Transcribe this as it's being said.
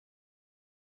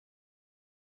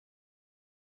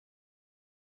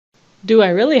Do I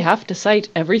really have to cite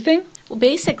everything? Well,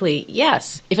 basically,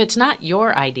 yes. If it's not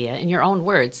your idea in your own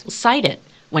words, cite it.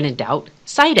 When in doubt,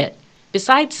 cite it.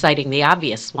 Besides citing the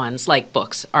obvious ones like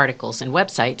books, articles, and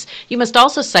websites, you must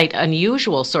also cite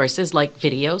unusual sources like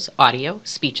videos, audio,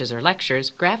 speeches or lectures,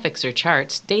 graphics or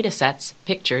charts, data sets,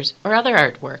 pictures, or other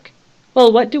artwork.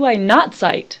 Well, what do I not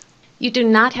cite? You do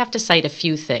not have to cite a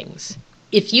few things.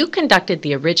 If you conducted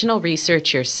the original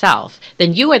research yourself,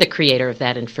 then you are the creator of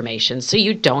that information, so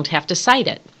you don't have to cite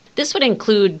it. This would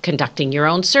include conducting your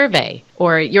own survey,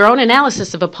 or your own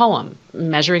analysis of a poem,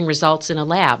 measuring results in a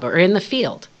lab or in the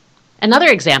field. Another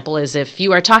example is if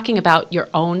you are talking about your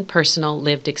own personal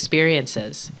lived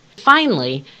experiences.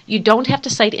 Finally, you don't have to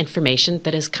cite information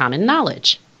that is common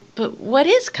knowledge. But what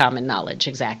is common knowledge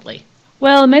exactly?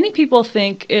 Well, many people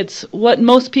think it's what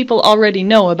most people already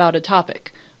know about a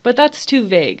topic, but that's too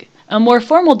vague. A more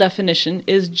formal definition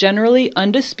is generally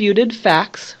undisputed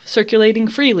facts circulating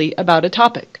freely about a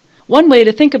topic. One way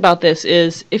to think about this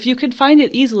is, if you could find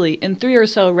it easily in 3 or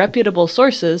so reputable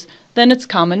sources, then it's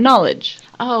common knowledge.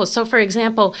 Oh, so for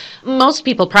example, most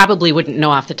people probably wouldn't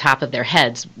know off the top of their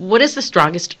heads what is the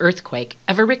strongest earthquake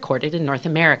ever recorded in North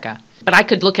America. But I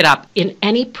could look it up in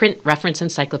any print reference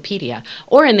encyclopedia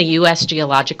or in the U.S.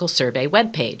 Geological Survey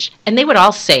webpage, and they would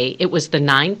all say it was the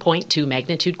 9.2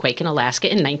 magnitude quake in Alaska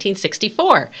in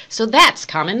 1964. So that's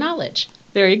common knowledge.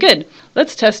 Very good.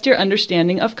 Let's test your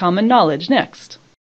understanding of common knowledge next.